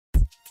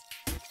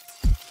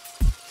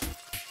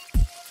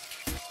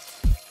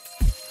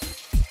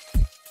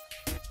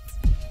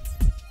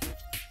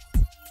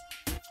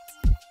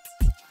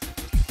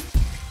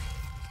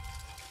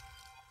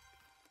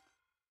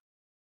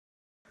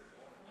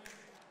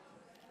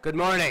Good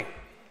morning.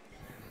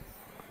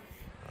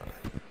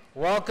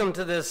 Welcome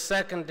to this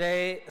second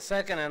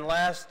and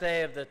last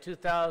day of the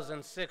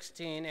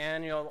 2016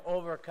 annual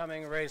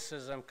Overcoming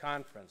Racism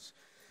Conference.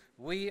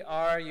 We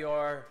are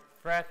your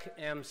FREC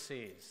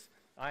MCs.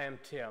 I am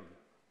Tim.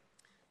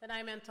 And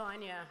I'm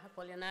Antonia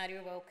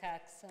Apolinario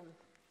Wilcoxon.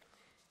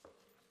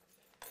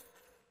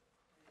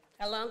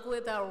 Along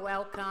with our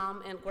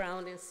welcome and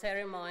grounding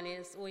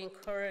ceremonies, we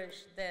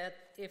encourage that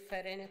if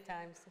at any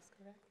time, is this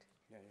correct?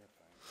 Yeah, you're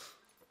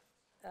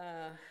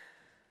fine.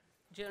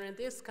 During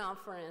this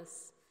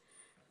conference,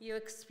 you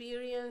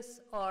experience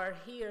or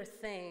hear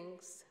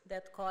things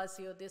that cause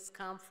you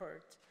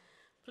discomfort.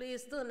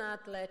 Please do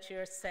not let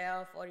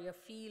yourself or your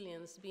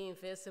feelings be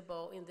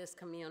invisible in this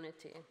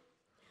community.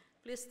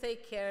 Please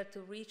take care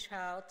to reach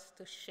out,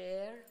 to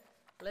share,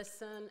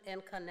 listen,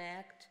 and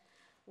connect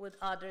with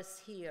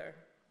others here,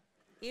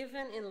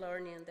 even in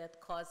learning that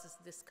causes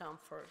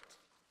discomfort.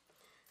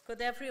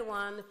 Could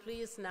everyone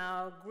please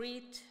now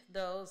greet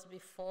those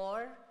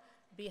before,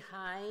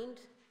 behind,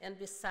 and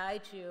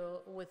beside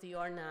you with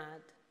your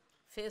nod,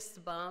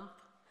 fist bump,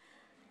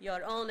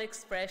 your own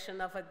expression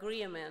of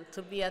agreement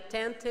to be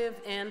attentive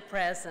and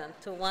present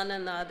to one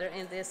another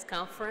in this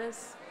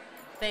conference.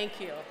 Thank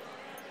you.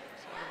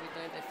 Are we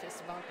doing the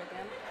fist bump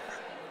again?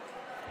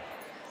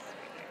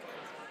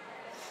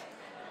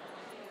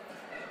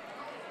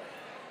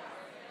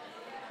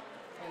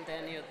 And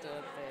then you do the...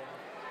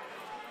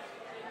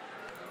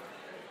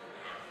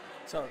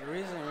 So the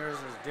reason yours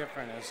is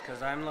different is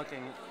because I'm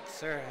looking,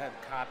 Sarah had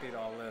copied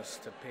all this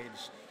to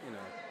page,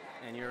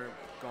 and you're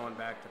going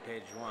back to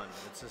page 1, but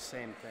it's the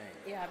same thing.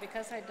 Yeah,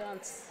 because I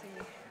don't see...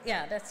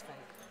 Yeah, that's fine.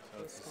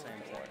 So it's the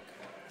same thing.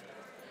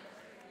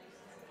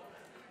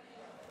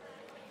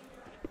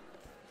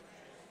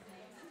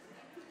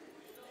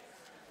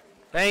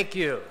 Thank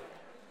you.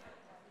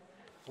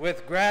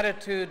 With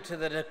gratitude to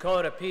the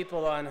Dakota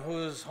people on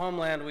whose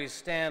homeland we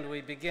stand,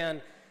 we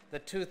begin the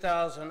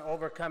 2000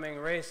 Overcoming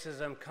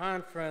Racism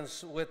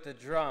Conference with the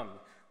drum,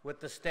 with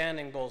the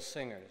Standing Bull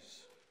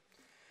Singers.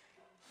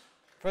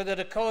 For the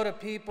Dakota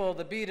people,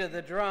 the beat of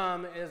the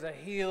drum is a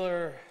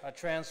healer, a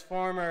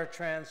transformer,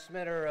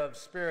 transmitter of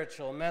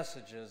spiritual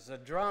messages. The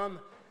drum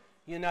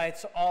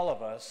unites all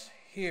of us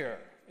here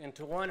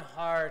into one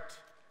heart,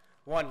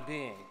 one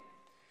being.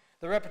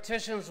 The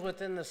repetitions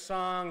within the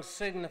song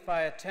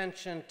signify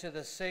attention to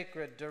the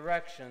sacred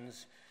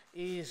directions,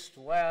 east,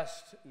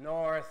 west,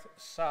 north,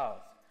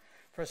 south.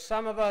 For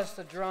some of us,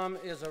 the drum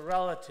is a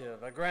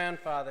relative, a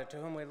grandfather to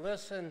whom we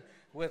listen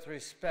with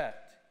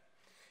respect.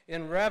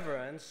 In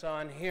reverence,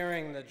 on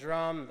hearing the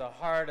drum, the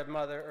heart of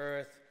Mother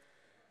Earth,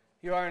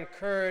 you are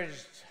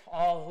encouraged,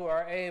 all who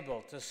are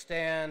able, to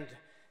stand,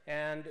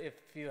 and if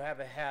you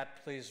have a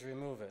hat, please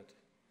remove it.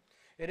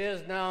 It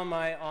is now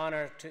my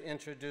honor to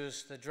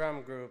introduce the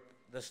drum group,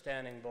 the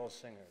Standing Bull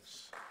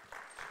Singers.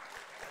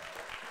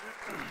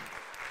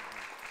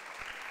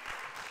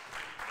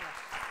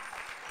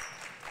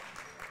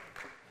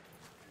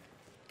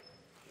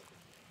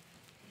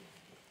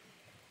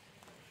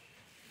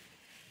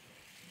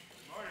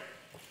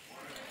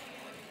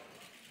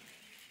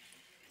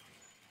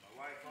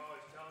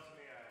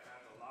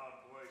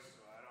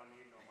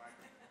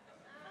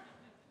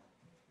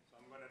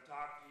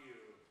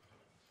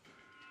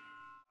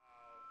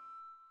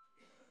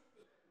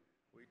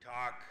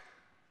 Talk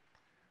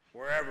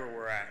wherever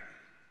we're at.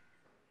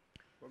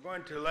 We're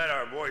going to let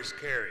our voice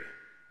carry.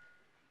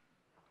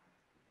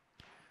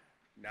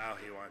 Now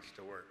he wants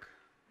to work.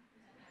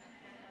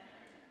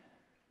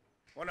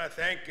 I want to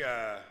thank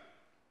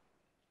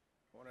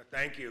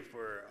you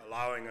for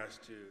allowing us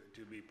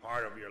to be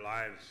part of your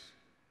lives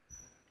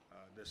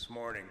this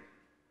morning.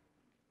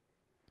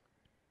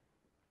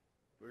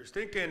 We were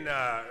thinking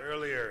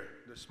earlier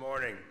this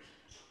morning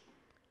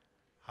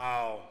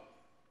how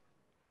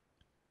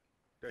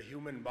the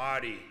human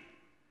body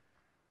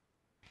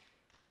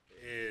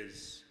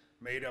is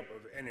made up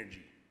of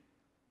energy.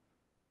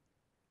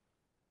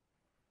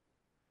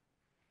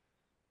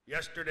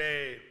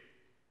 Yesterday,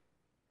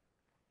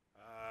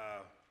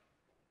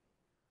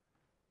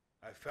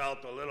 I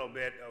felt a little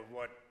bit of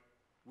what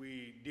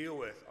we deal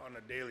with on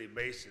a daily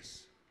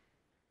basis.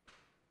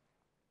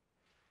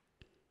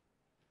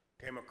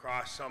 Came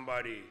across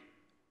somebody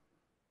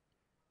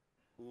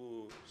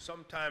who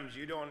sometimes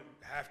you don't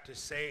have to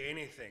say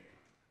anything.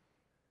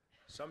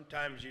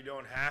 Sometimes you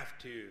don't have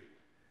to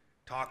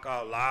talk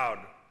out loud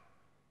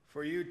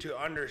for you to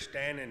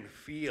understand and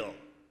feel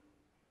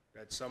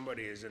that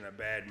somebody is in a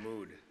bad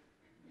mood.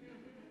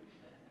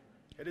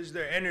 It is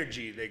their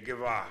energy they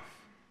give off.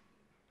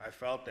 I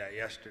felt that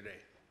yesterday.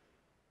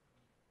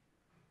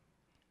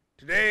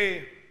 Today,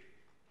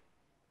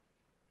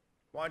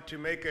 I want to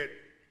make it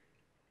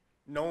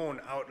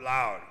known out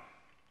loud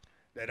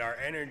that our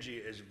energy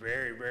is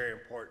very, very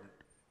important.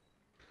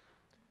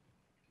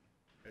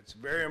 It's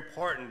very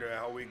important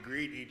how we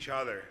greet each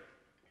other.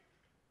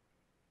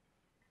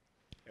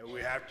 And we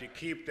have to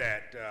keep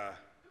that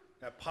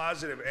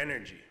positive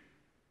energy.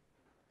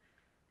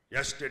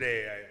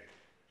 Yesterday, I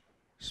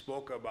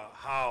spoke about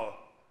how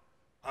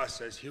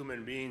us as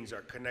human beings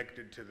are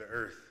connected to the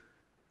earth.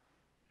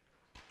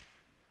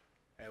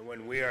 And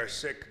when we are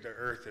sick, the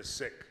earth is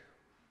sick.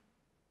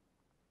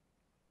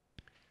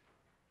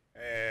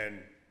 And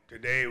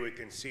today we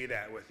can see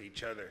that with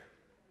each other.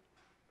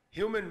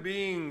 Human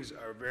beings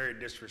are very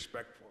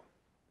disrespectful.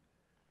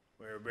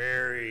 We're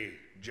very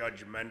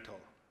judgmental.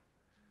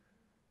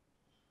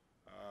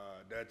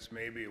 That's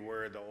maybe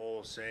where the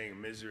old saying,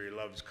 misery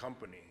loves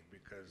company,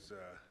 because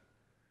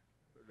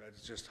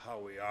that's just how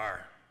we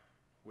are.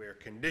 We're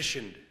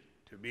conditioned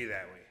to be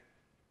that way.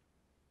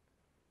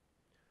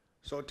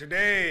 So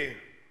today,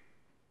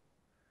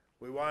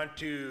 we want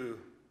to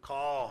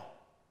call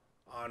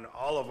on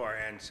all of our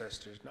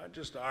ancestors, not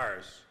just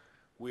ours.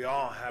 We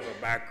all have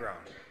a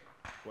background,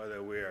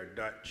 whether we are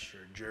Dutch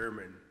or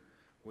German.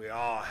 We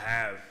all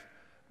have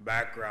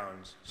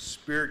backgrounds,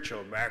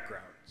 spiritual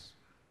backgrounds.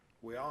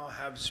 We all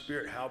have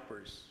spirit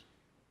helpers.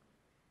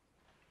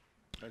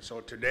 And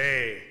so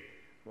today,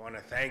 I want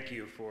to thank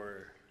you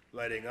for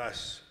letting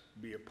us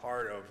be a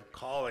part of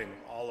calling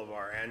all of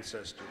our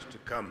ancestors to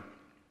come.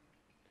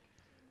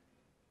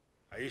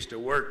 I used to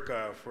work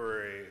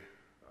for a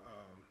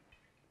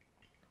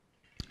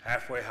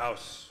halfway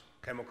house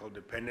chemical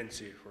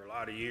dependency for a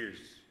lot of years.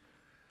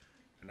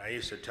 And I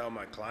used to tell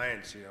my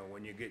clients, you know,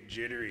 when you get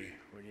jittery,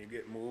 when you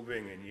get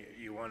moving and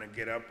you want to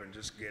get up and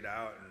just get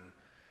out, and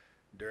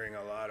during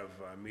a lot of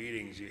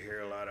meetings you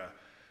hear a lot of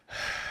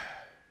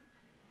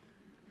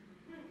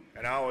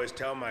and I always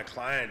tell my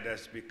client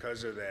that's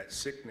because of that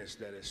sickness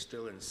that is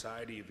still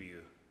inside of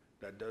you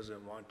that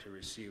doesn't want to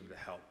receive the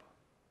help.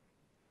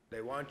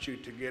 They want you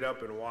to get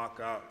up and walk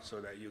out so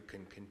that you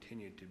can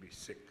continue to be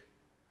sick.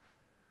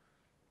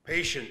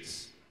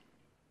 Patience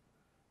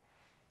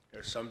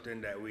is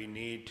something that we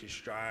need to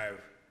strive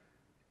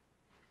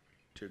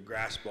to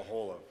grasp a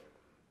hold of.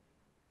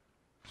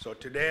 So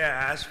today I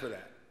ask for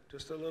that,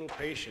 just a little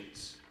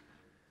patience.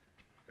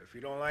 If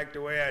you don't like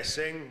the way I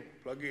sing,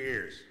 plug your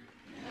ears.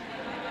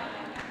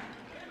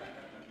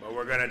 But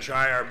we're gonna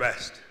try our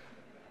best.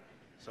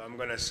 So I'm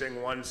gonna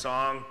sing one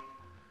song.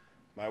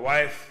 My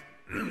wife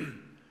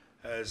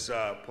has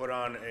put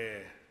on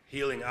a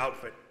healing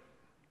outfit.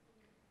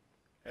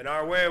 In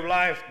our way of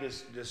life,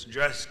 this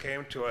dress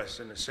came to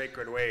us in a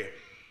sacred way.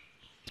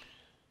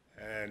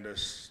 And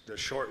the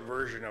short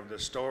version of the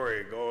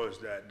story goes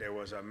that there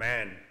was a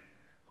man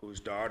whose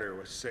daughter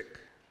was sick.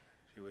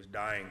 She was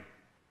dying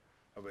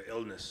of an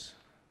illness.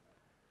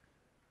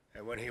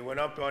 And when he went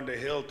up on the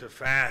hill to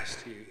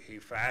fast, he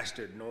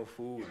fasted no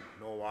food,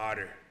 no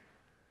water.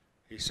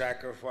 He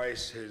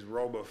sacrificed his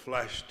robe of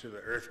flesh to the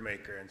earth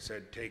maker and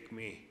said, "Take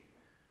me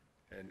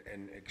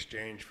in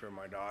exchange for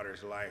my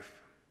daughter's life."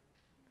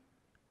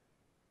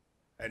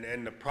 And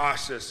in the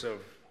process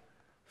of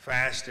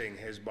fasting,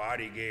 his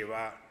body gave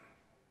out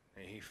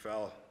and he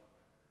fell.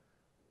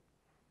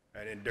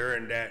 And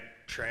during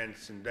that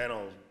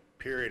transcendental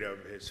period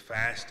of his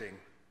fasting,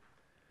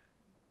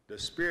 the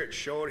Spirit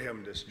showed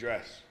him this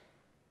dress.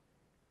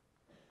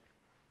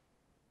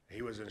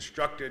 He was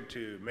instructed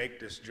to make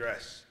this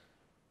dress,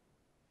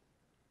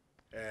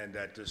 and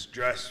that this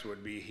dress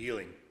would be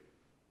healing.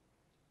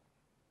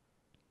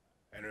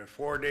 And in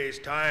 4 days'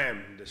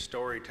 time, the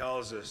story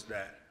tells us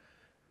that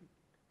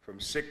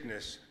from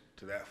sickness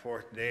to that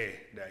fourth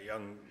day, that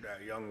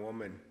young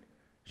woman,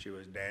 she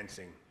was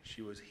dancing.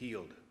 She was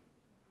healed.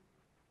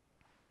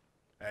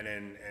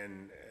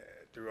 And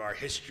through our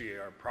history,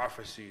 our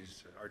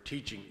prophecies, our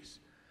teachings,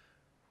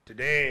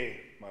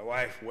 today my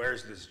wife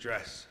wears this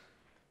dress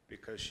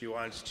because she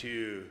wants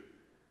to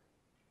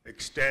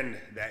extend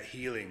that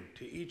healing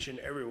to each and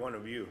every one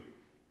of you.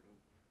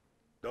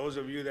 Those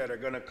of you that are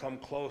going to come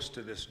close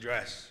to this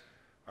dress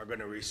are going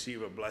to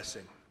receive a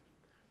blessing.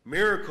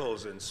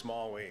 Miracles in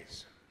small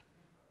ways.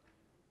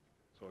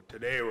 So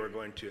today we're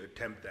going to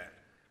attempt that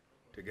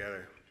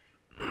together.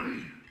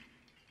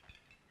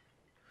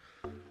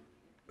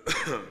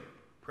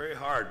 Pray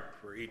hard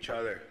for each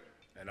other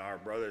and our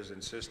brothers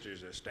and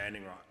sisters at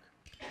Standing Rock.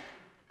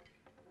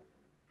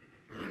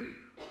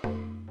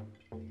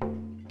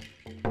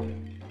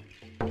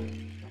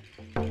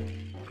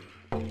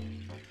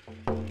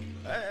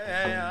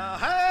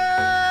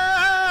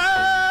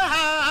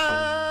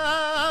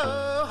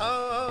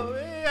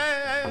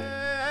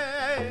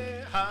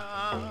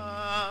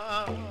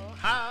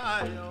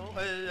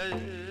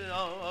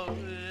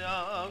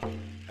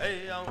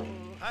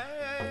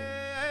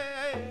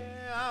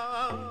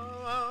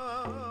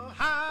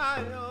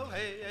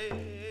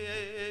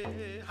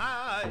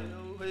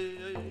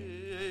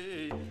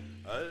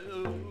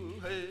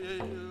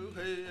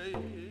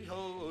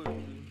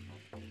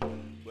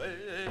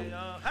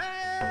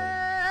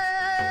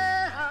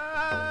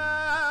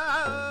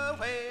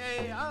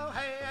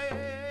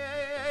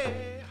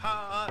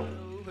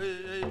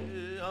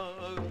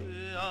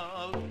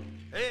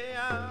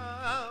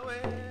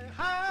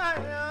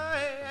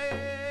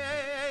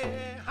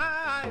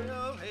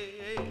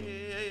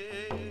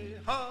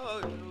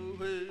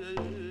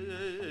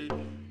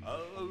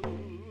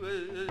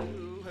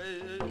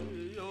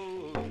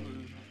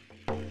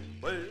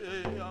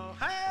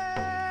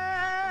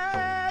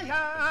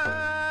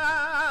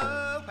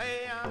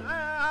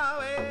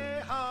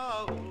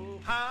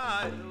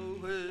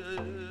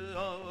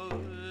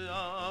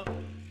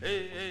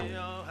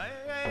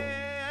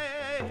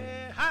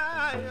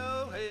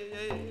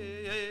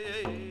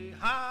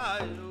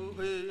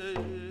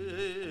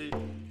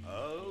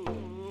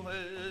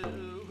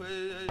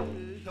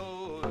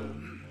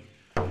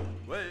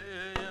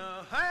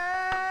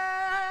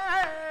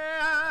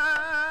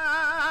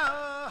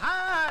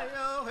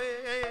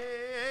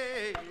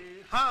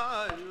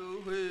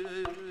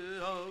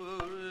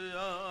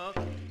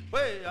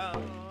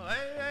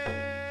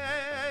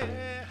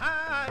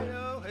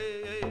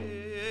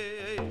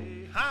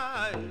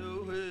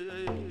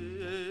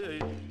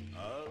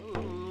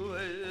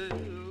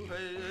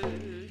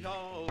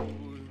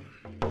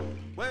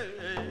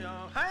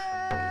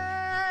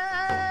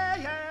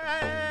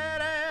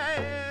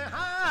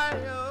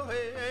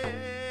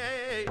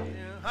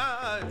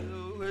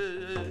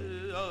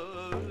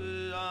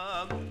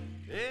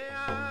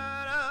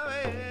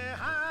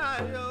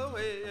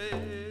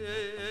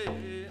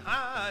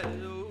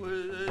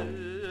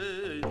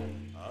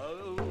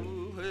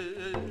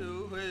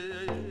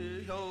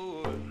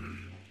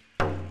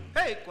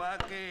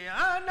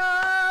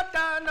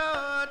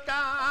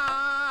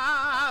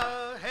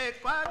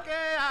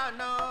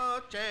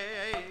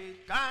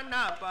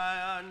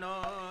 kanapano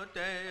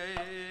te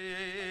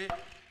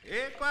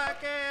ekwa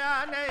ke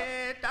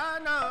ane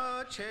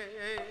tano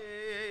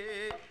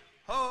che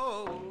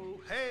ho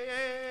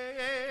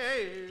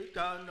hey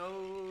tano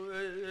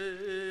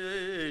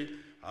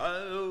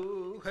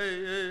oh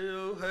hey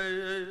oh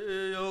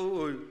hey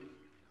oh.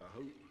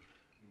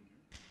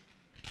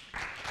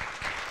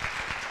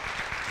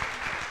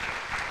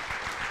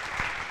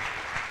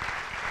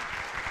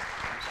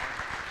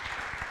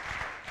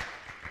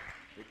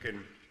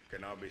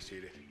 Can all be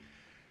seated.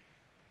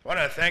 I want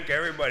to thank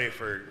everybody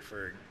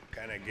for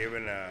kind of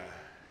giving a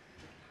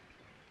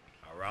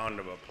round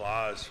of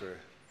applause for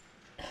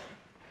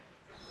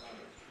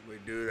we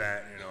do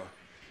that, you know,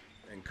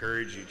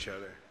 encourage each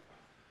other.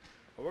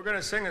 Well, we're going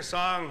to sing a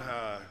song,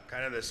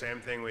 kind of the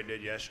same thing we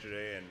did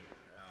yesterday, and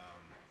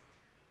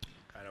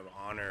kind of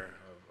honor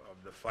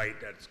of the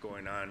fight that's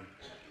going on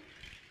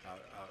out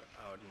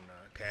in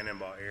the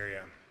Cannonball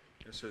area.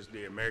 This is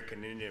the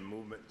American Indian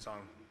Movement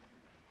song.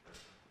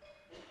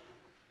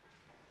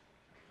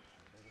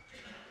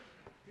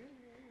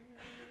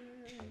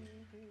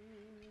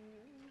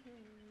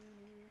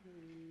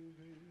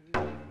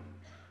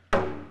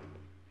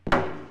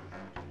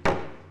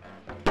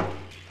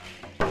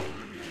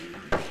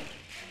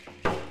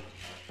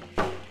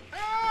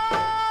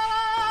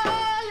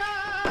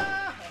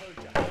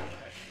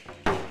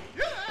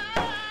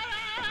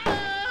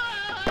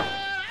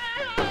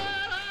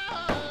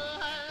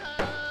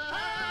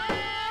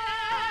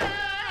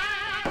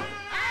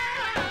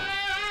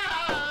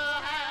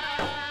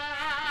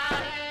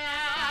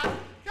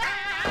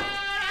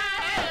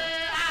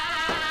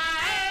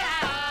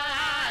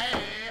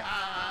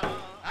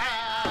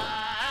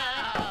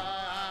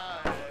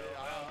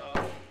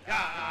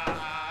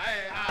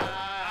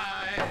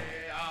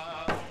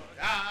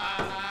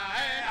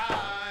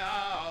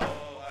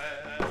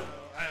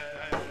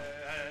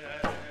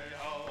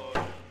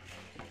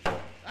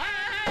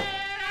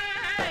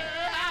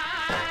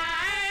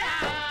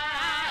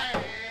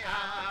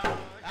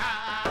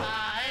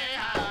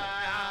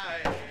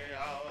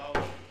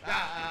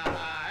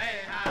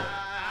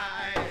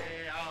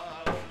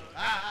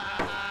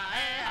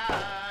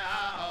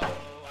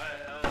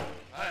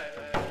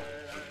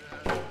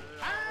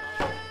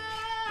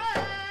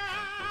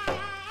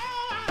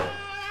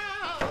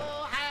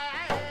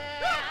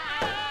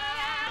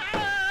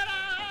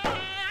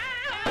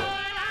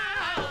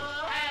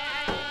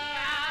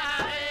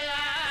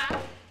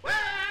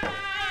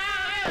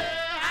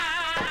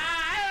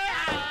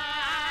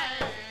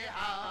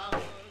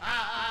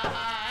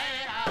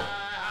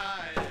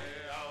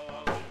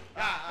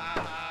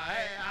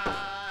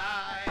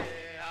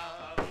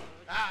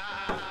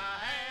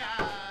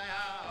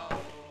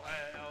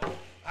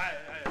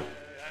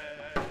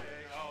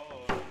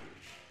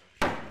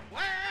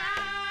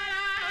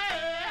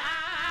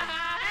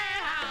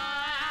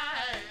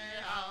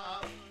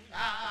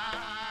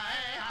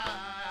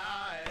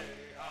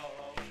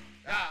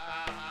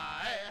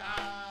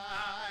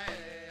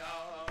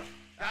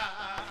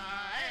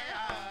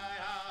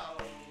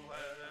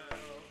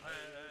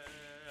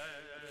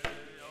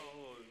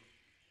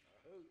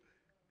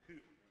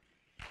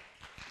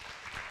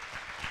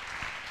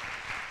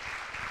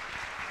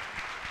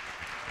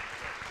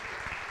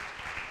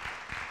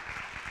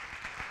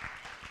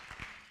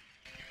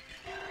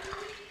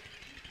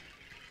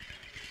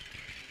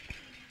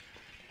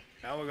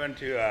 Now we're going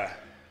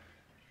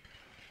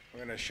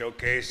to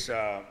showcase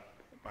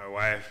my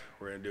wife.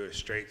 We're going to do a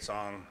straight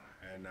song,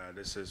 and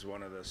this is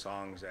one of the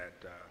songs that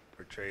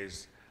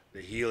portrays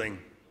the healing.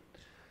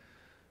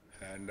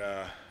 And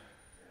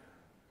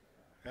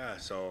yeah,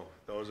 so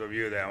those of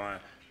you that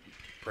want to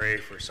pray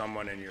for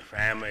someone in your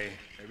family,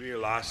 maybe you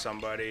lost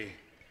somebody,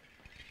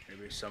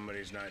 maybe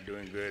somebody's not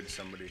doing good,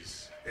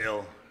 somebody's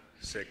ill,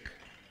 sick,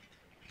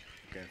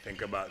 you can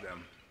think about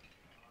them.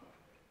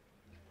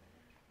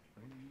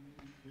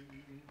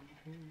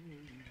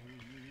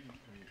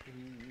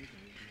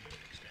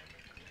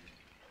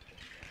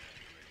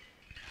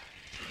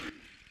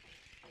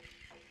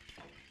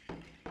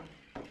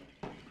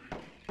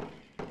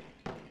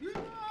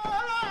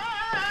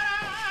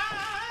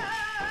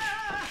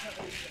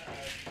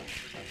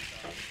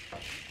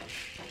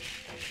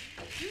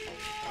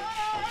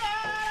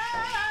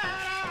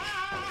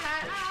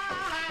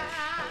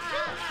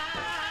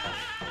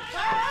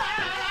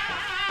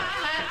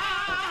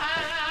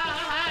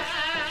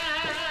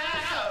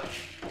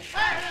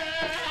 Hey!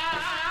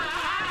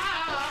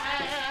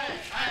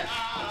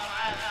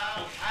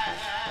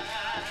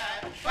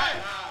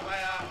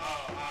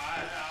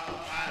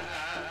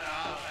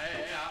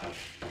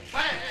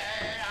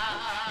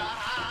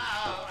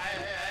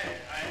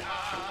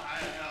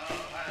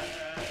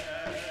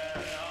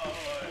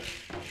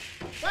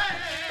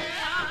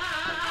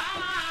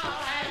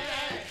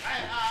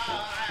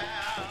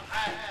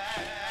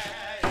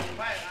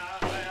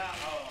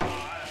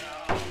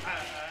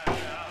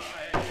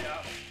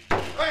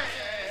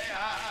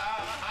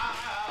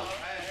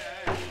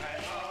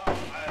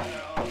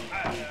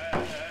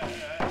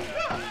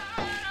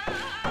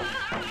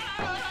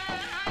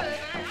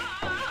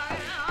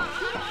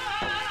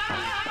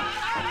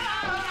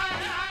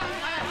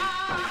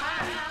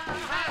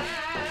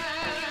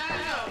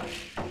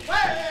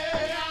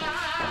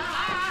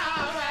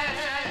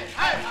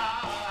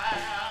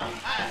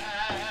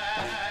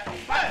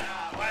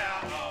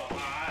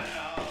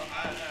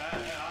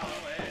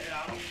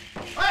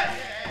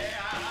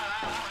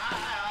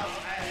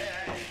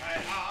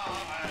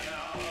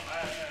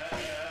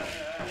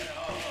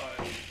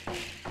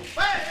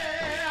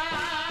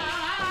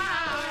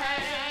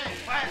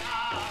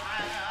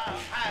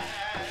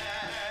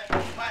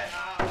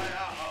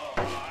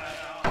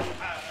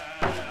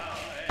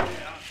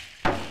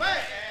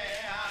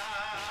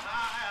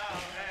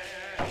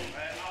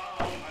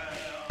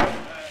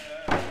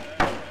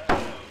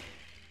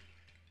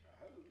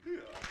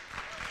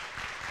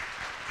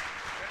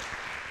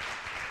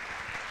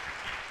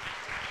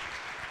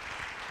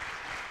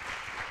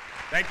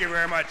 Thank you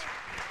very much.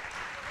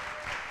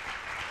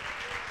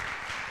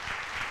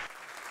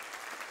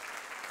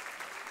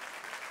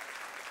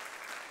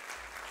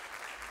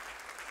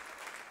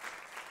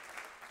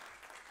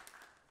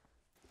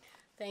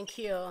 Thank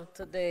you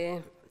to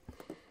the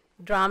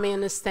drumming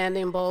and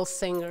standing bowl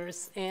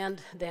singers and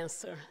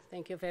dancer.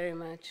 Thank you very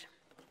much.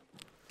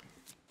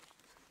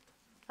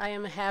 I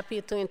am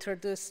happy to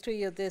introduce to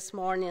you this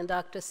morning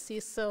Dr.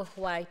 Cecil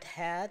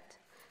Whitehead,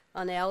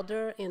 an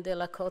elder in the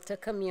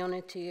Lakota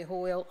community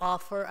who will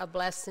offer a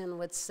blessing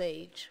with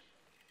sage.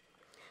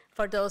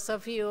 For those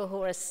of you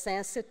who are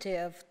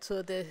sensitive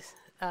to the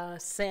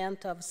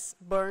scent of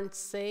burnt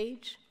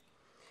sage,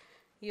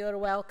 you're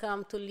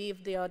welcome to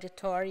leave the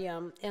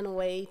auditorium and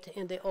wait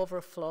in the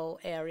overflow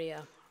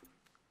area.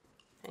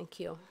 Thank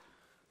you.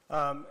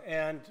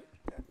 And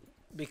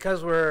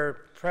because we're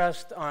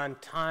pressed on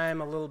time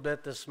a little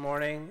bit this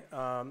morning,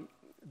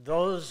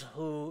 those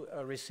who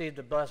received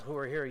the bless who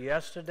were here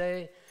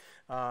yesterday,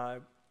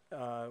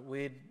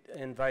 we'd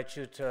invite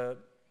you to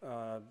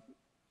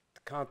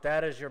count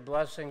that as your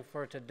blessing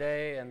for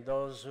today, and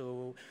those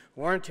who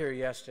weren't here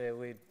yesterday,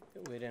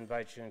 we'd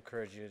invite you,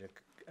 encourage you to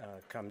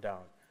come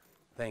down.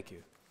 Thank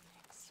you.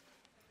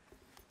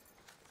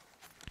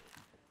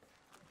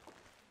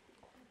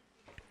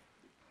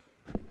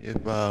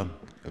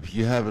 If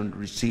you haven't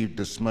received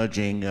the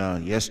smudging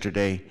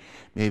yesterday,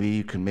 maybe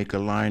you can make a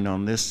line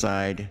on this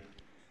side,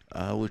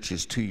 which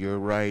is to your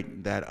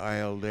right, that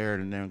aisle there,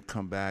 and then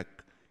come back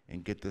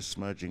and get the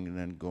smudging, and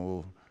then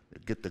go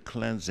get the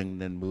cleansing,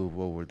 and then move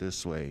over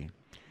this way.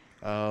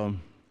 We're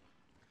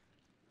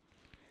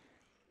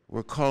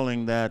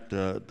calling that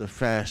the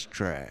fast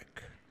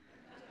track.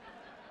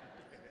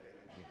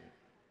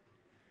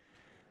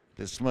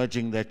 The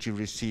smudging that you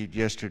received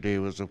yesterday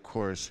was, of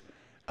course,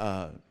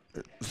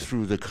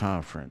 through the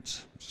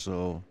conference.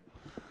 So,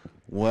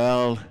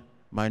 while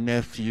my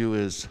nephew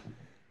is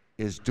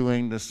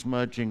doing the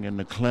smudging and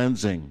the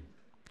cleansing,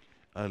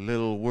 a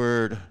little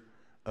word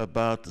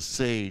about the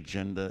sage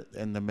and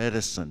the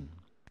medicine.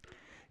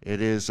 It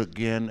is,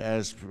 again,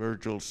 as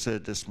Virgil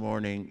said this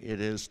morning,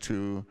 it is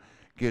to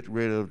get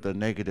rid of the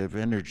negative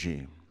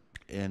energy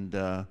and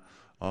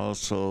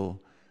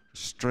also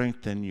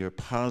strengthen your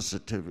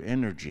positive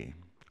energy.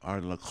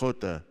 Our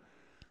Lakota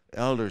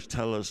elders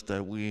tell us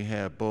that we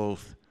have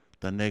both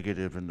the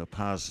negative and the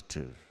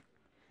positive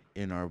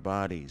in our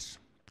bodies,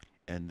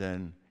 and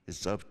then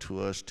it's up to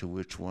us to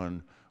which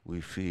one we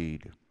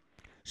feed.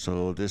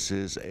 So this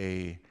is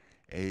a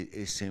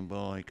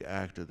symbolic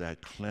act of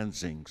that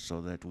cleansing, so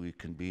that we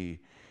can be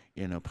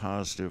in a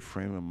positive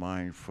frame of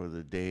mind for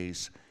the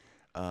days,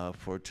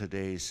 for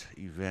today's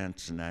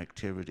events and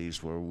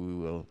activities, where we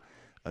will,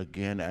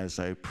 again, as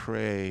I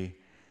pray,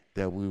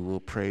 that we will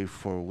pray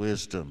for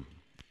wisdom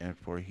and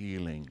for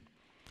healing.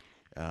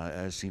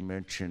 As he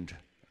mentioned,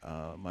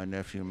 my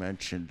nephew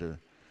mentioned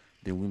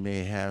that we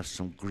may have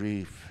some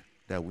grief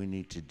that we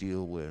need to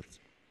deal with.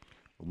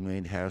 We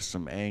may have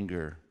some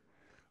anger,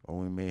 or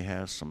we may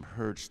have some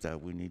hurts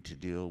that we need to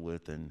deal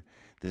with, and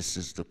this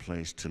is the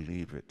place to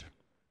leave it,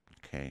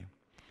 okay?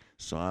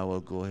 So I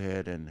will go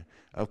ahead, and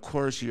of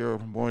course you're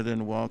more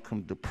than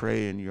welcome to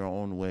pray in your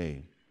own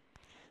way.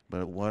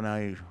 But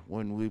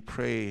when we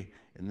pray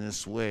in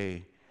this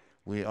way,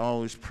 we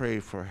always pray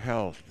for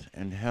health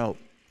and help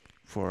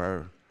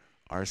for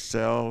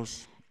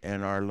ourselves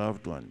and our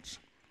loved ones.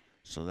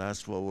 So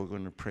that's what we're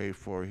going to pray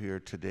for here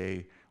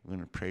today. We're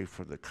going to pray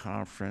for the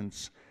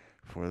conference,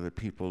 for the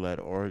people that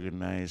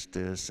organized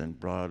this and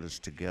brought us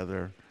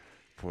together,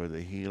 for the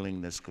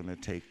healing that's going to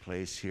take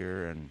place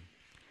here. And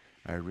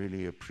I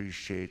really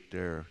appreciate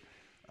their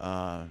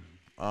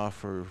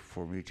offer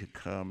for me to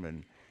come,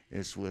 and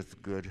it's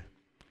with good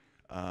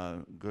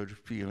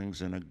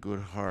feelings and a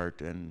good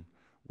heart, and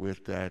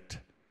with that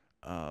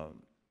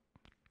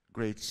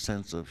great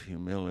sense of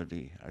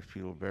humility. I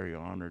feel very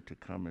honored to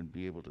come and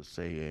be able to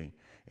say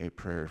a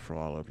prayer for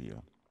all of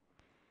you.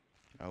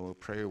 I will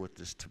pray with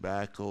this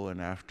tobacco,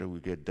 and after we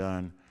get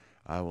done,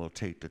 I will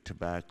take the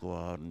tobacco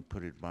out and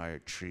put it by a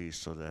tree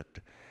so that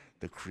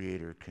the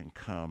Creator can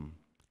come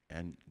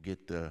and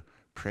get the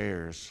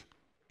prayers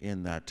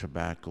in that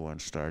tobacco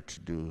and start to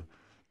do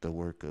the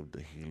work of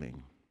the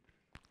healing.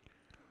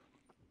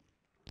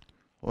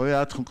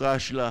 Oya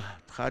tungashila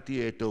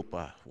khati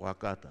etopa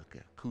wakata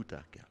ke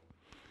kuta ke.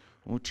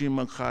 Unchi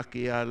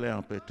makhaki ale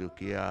ampetu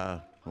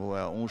kia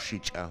oa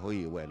unchicha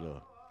hoye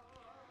welo.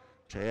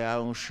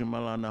 Chaya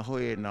unchimala na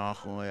hoye na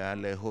hoye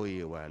ale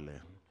hoye wale.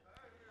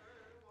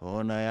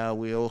 Ona ya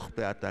we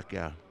ochpe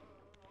atakia.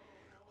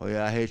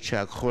 Oya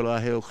hecha khola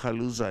heu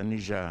khaluza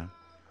nija.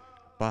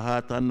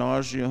 Pahata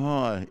noji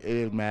ho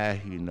el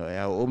mahi no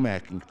ya o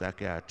making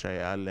takia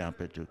chaya ale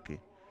ampetu ki.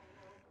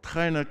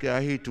 Traina ke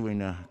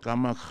ahituina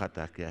kama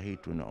khata ke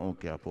ahituina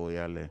onke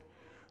apoyale.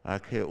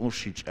 Akhe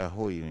unchicha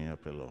hoye ni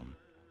apelom.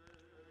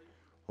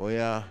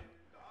 Oya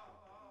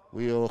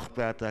we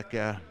ochpe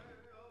atakia.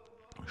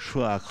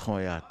 Shua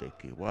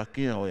khoyateki,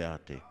 wakia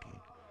oyateki.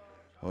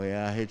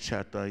 Oya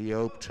hechata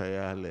yop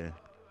chayale.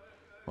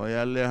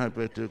 Oya le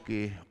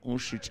hapetuki,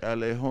 unshich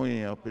ale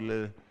hoya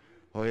pile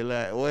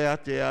Hoila oia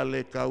te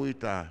ale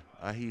kawita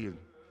ahil.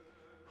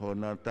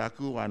 Hona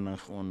taku ana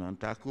hona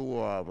taku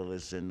wa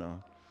balesena.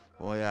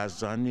 Oia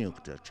zani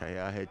ukta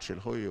chaya hechil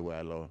hoye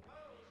walo.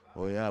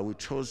 Oia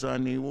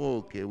wichozani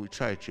woke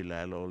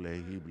wichaichilalo le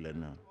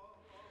hiblena.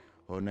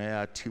 Hona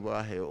ya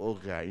tiwa he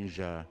oga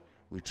inja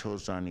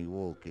wichozani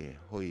woke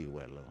hoye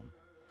walo.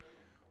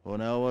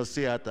 Hona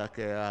wasi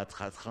atake at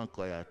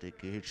khatranko ya te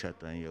ki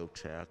hichatan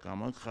yokcha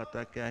kama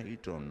khatake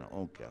hitona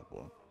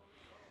onkapo.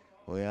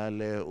 Oia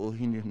le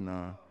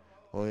ohinina.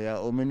 Oia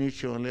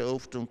omenichon le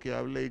ofton ki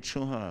able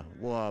chunha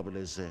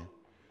wableze.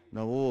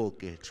 Na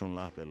woke chun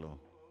lapelo.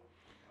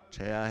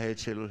 Chaya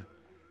hechil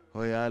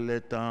hoia le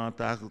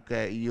taku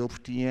ka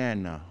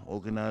ioptiena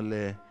ogna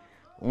le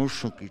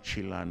unsuki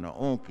chilana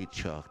onki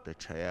chakta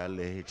chaya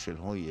le hechil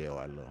hoye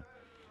walo.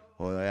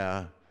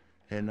 Hoia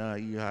hena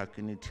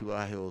ihakini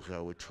tiwahe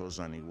oga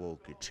wichozani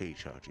woke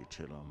chachi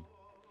chilam.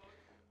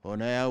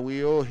 Honea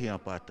wio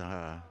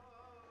hiapata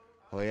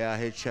hoia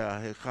hecha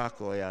he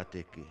kako ya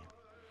teki.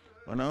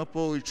 Ona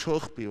po I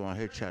chochpi wa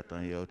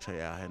hechatan yo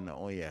chaya hena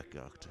oya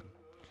kakten.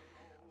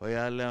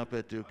 Hoia le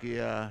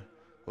apetukia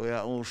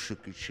hoia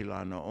onsuki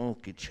chilana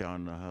onki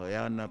chana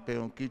hoia na pe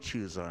onki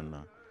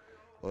chizana.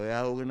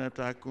 Hoia ogna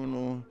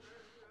takuno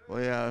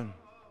hoia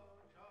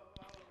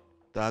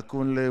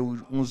takun le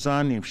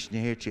uzani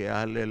pshni heche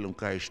ale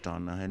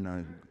lunkaistana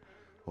hena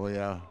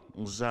hoia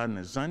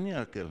uzane zani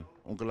akel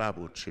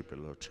unglabu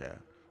chipelo chaya.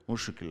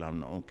 Onsuki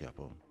lamna onki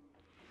apo.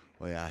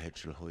 Hoia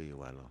hechel hoi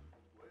walo.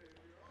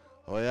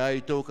 Hoia I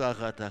toka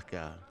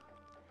kataka.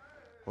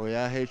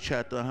 Hoia he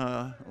chata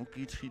ha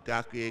unkit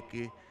hitake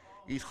eke.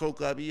 I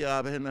troka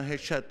bia hena he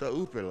chata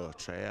upelo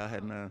chaya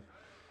hena.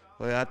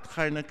 Hoia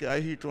traina ke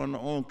ahito na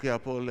onke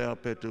apo lea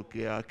petu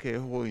ke a ke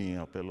hoi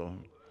apelo.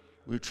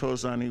 We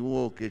chozani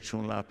woke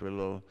chun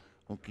lapelo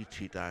unkit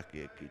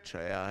hitake eke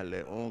chaya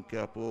le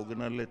onke apo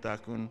gana le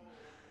takun.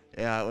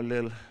 Ea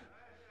olel.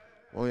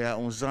 Hoia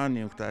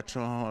unzani ukta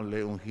chaha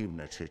le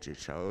unhibna cheche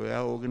cha.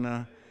 Hoia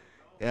ogna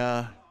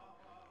ea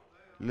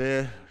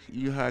le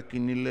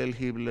ihakini le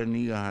hibla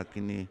ni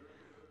ihakini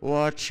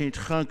wa chit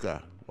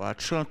khanka wa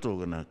chanto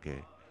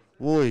gnake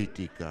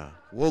woitika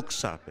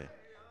woksape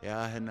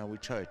ya hena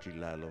wichaiti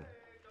lalo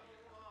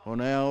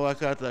ona ya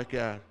wakata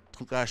kya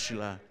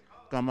tukashila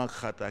kama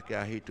khata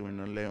kya hitu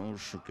no le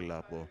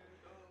unsukilapo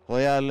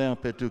hoya le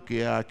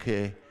petuki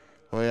ake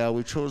hoya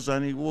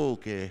wichozani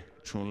woke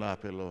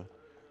chunlapelo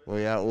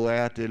hoya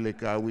oate le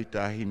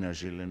kawita hina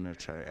jilena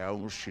cha ya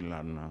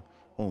unshilana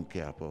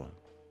onkeapo.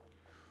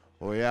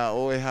 Hoia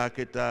oe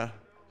haketa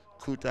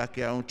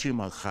kutake a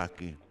untima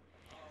khaki.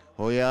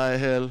 Hoia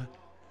hel,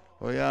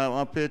 hoia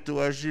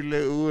mapetu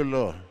ajile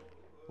ulo.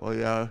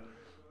 Hoia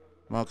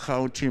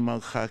makauti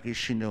makhaki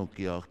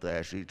shinoki okta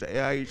ashita.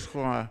 Ea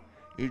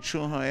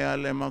ichua ea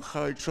le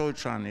makhau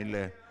chochani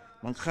le.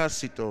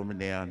 Makhasito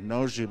minea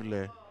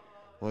nojible.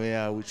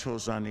 Hoia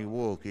wichozani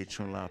woki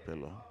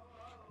chunlapelo.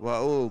 Wa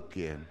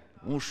oke,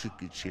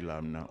 mushiki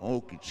chilamna,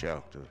 oki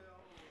chakta.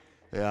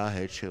 Ea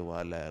heche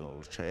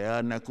walelo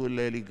chaya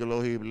nakuleli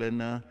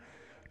glohiblena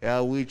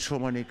ea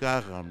wichomani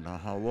kagamna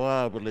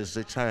hawa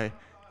bleze chai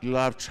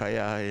lab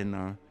chaya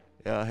hena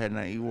ea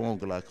hena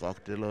iwongla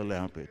koktelo le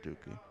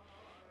ampetuki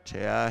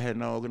chaya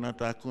hena ogna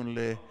takun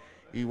le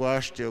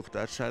iwashte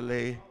okta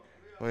chale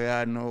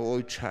ea no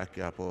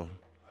oichaki apo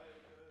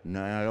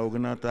na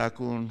ogna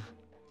takun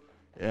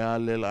ea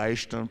le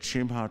aishtam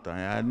chimhata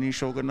ea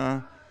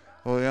nishogna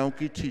hoia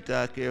unki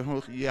tita ke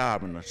ho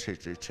yabna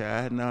cheche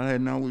cha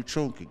na we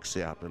chonki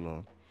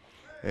xapelo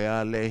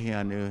ea lehi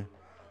ane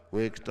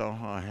wekta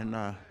ha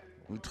hena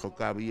we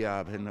trokabi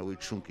yab hena we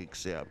chonki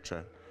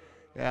xapcha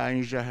ea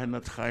inja hena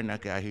thaina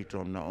ke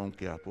hitom na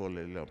onki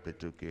apole le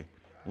petuke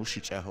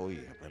ushicha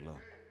hoia pelo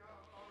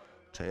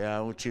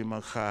cha uchi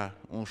makha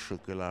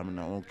unshukelam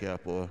na onki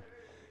apo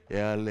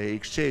ea le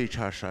xe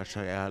cha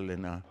cha ea le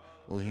na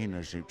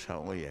uhina jipcha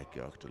oia ke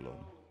oktelo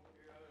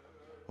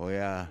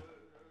hoia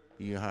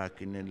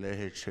ihakini le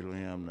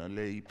hecheliam na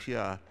le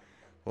ipia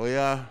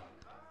hoia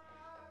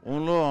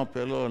unlo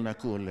apelo na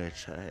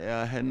kulecha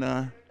ea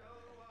hena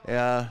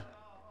ea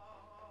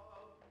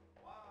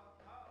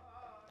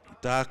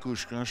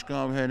takush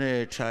kanskam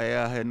hene cha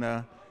ea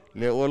hena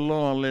le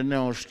olon le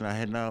neosna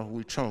hena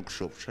we chonk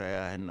shop cha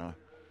ea hena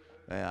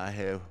ea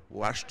he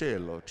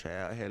washtelo cha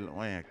ea hel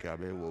oya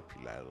kabe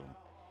wopilalo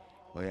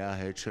hoia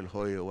hechel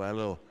hoia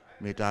walo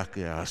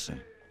mitake asen.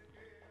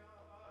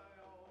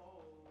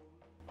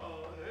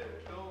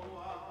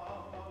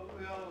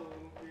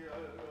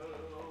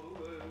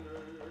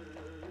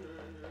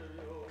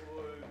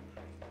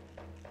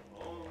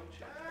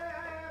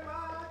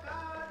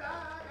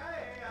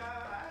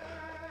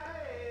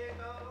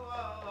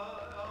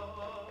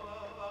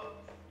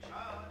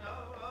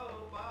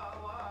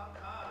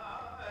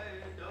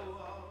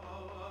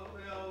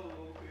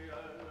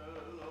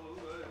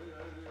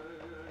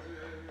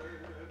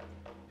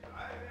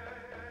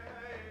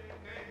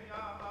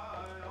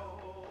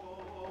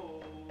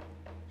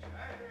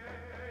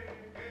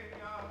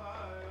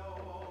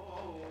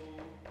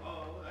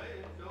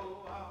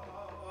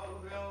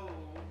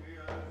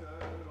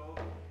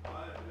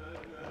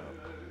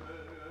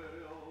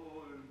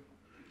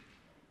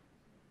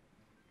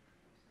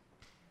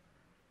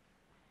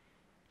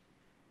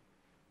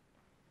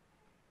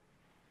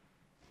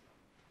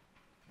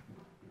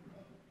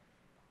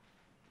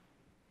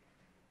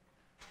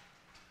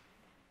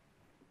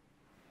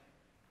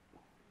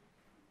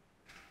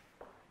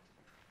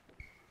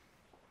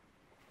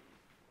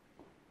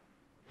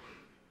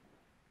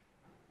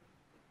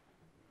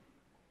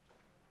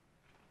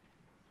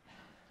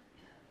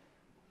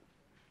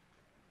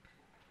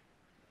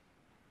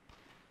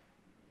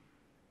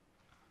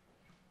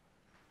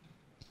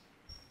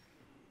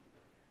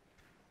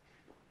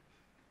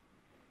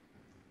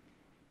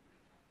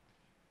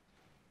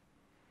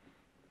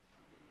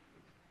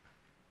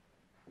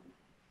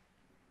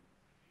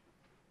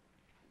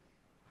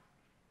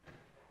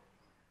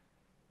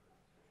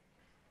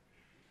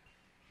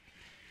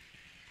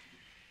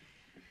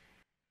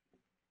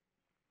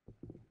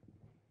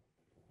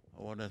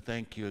 I want to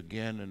thank you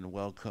again and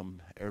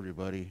welcome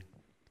everybody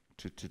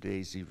to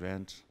today's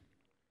event.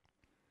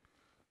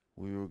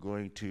 We were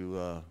going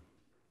to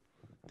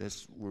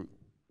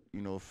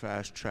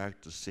fast track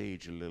the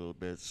sage a little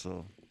bit.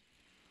 So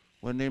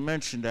when they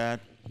mentioned that,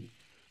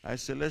 I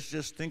said, let's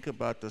just think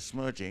about the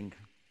smudging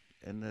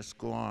and let's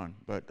go on.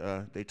 But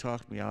they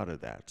talked me out of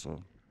that.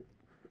 So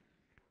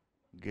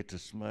get to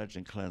smudge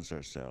and cleanse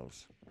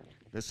ourselves.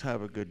 Let's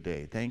have a good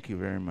day. Thank you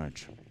very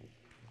much.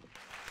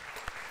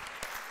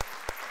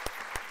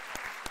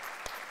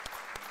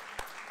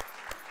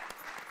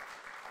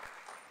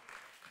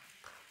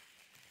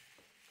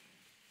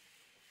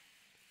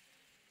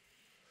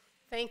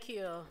 Thank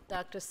you,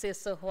 Dr.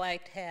 Cecil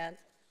Whitehead,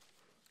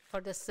 for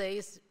the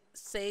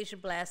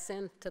sage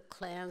blessing to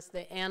cleanse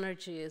the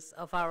energies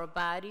of our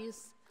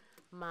bodies,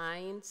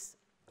 minds,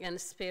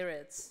 and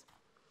spirits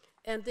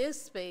in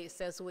this space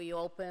as we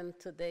open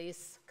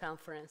today's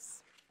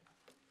conference.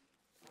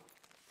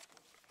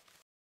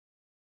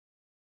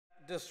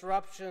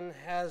 Disruption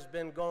has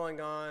been going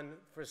on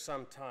for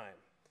some time,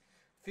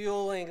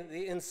 fueling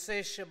the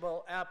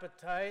insatiable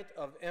appetite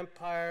of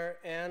empire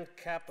and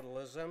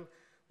capitalism,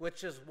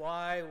 which is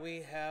why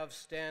we have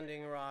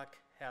Standing Rock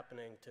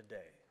happening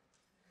today.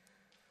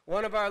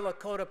 One of our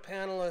Lakota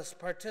panelist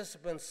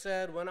participants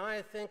said, when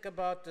I think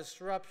about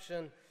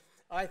disruption,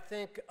 I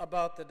think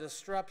about the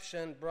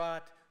disruption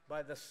brought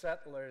by the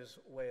settlers'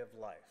 way of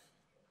life.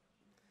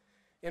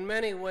 In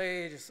many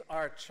ways,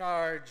 our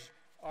charge,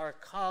 our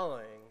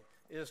calling,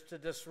 is to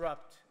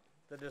disrupt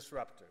the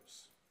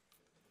disruptors.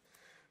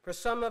 For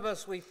some of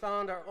us, we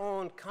found our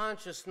own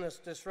consciousness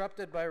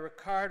disrupted by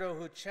Ricardo,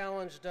 who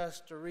challenged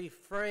us to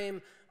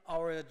reframe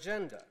our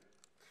agenda,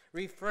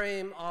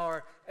 reframe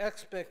our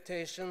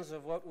expectations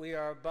of what we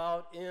are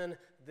about in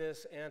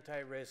this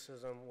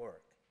anti-racism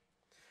work.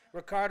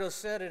 Ricardo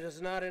said it is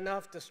not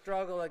enough to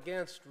struggle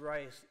against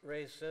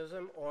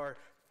racism or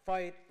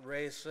fight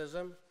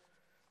racism.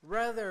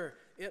 Rather,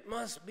 it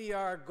must be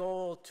our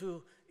goal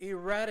to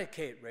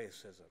eradicate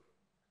racism.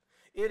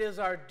 It is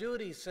our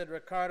duty, said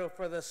Ricardo,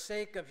 for the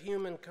sake of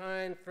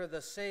humankind, for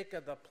the sake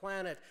of the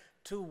planet,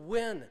 to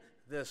win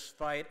this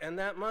fight, and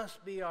that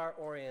must be our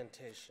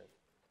orientation.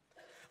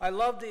 I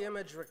love the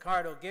image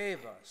Ricardo gave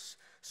us.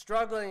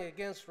 Struggling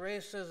against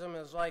racism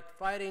is like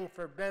fighting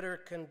for better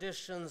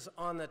conditions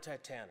on the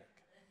Titanic.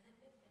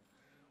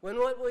 When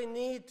what we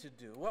need to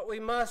do, what we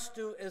must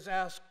do, is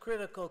ask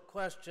critical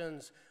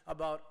questions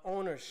about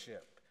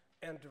ownership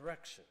and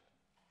direction.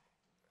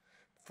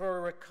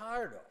 For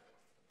Ricardo,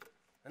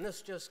 and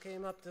this just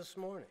came up this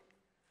morning,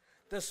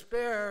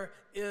 despair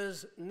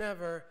is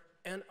never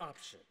an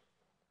option.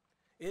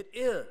 It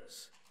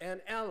is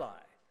an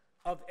ally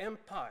of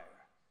empire,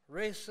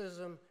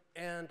 racism,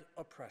 and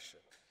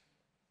oppression.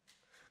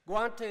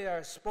 Guante,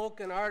 our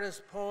spoken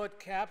artist poet,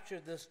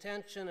 captured this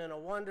tension in a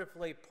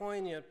wonderfully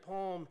poignant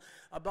poem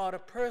about a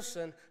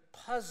person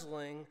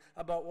puzzling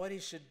about what he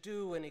should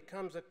do when he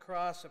comes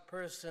across a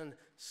person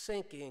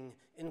sinking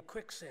in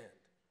quicksand.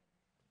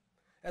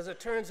 As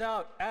it turns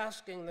out,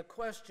 asking the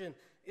question,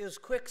 is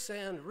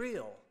quicksand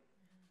real,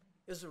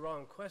 is the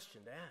wrong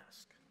question to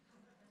ask.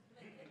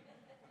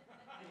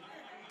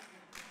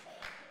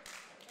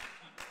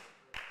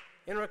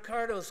 In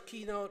Ricardo's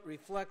keynote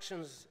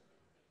reflections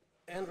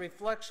and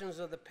reflections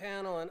of the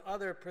panel and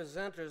other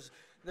presenters,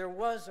 there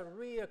was a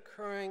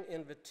reoccurring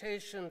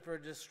invitation for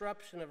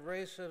disruption of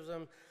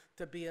racism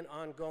to be an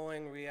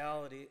ongoing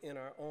reality in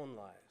our own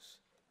lives.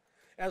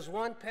 As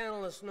one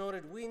panelist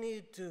noted, we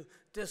need to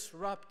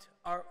disrupt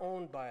our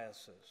own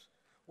biases,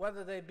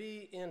 whether they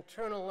be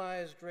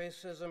internalized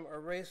racism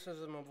or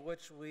racism of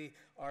which we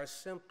are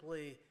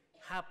simply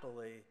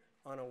happily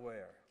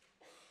unaware.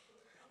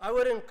 I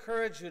would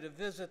encourage you to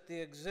visit the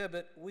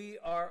exhibit, We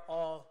Are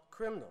All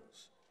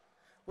Criminals,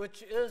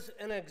 which is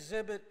an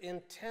exhibit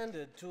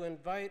intended to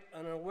invite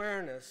an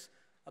awareness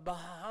about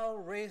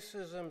how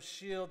racism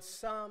shields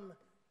some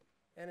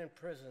and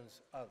imprisons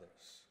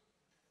others.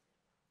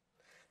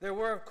 There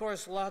were, of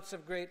course, lots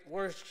of great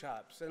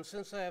workshops, and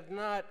since I have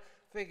not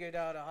figured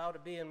out how to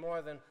be in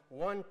more than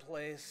one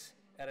place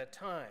at a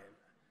time,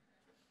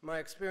 my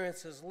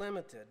experience is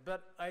limited.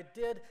 But I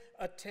did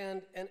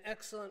attend an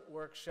excellent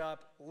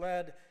workshop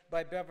led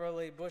by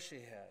Beverly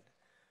Bushyhead.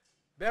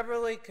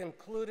 Beverly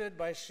concluded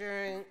by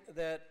sharing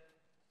that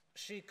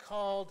she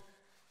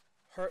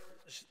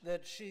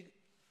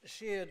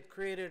had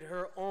created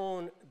her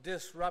own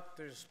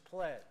Disruptors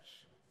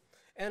Pledge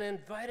and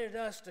invited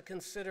us to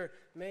consider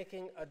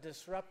making a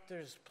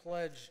Disruptors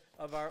Pledge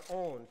of our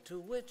own, to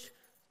which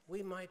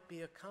we might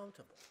be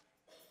accountable.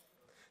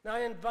 Now, I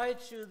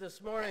invite you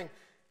this morning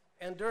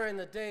and during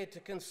the day to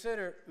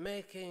consider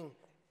making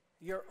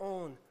your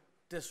own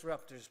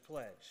Disruptors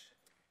Pledge.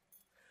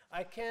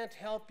 I can't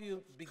help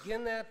you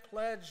begin that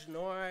pledge,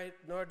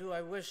 nor do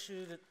I wish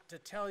you to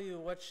tell you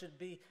what should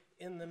be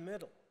in the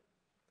middle.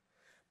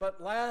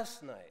 But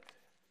last night,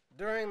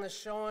 during the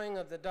showing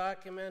of the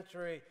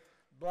documentary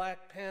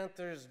Black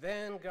Panther's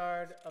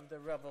Vanguard of the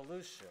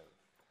Revolution,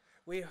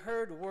 we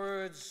heard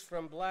words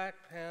from Black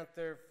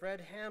Panther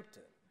Fred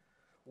Hampton,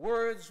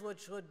 words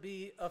which would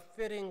be a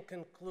fitting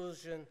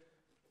conclusion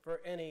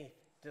for any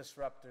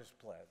disruptor's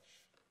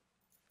pledge.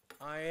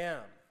 I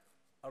am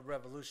a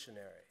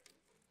revolutionary.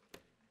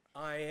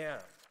 I am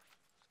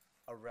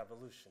a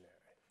revolutionary.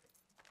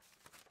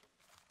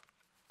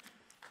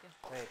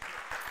 Thank you.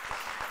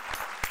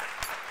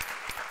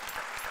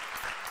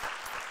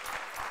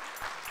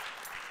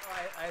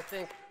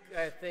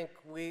 I think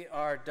we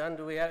are done.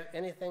 Do we have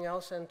anything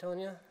else,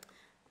 Antonia?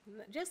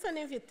 Just an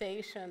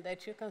invitation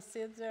that you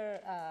consider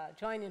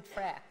joining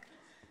FRAC.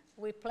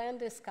 We plan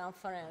this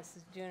conference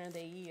during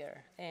the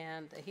year,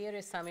 and here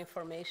is some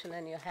information,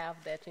 and you have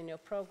that in your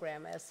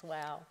program as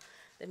well.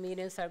 The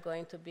meetings are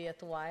going to be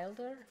at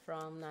Wilder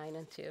from 9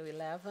 until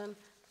 11,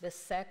 the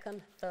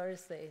second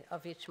Thursday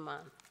of each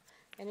month.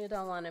 And you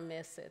don't want to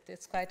miss it.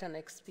 It's quite an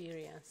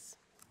experience.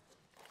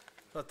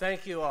 Well,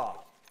 thank you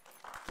all.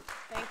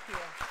 Thank you.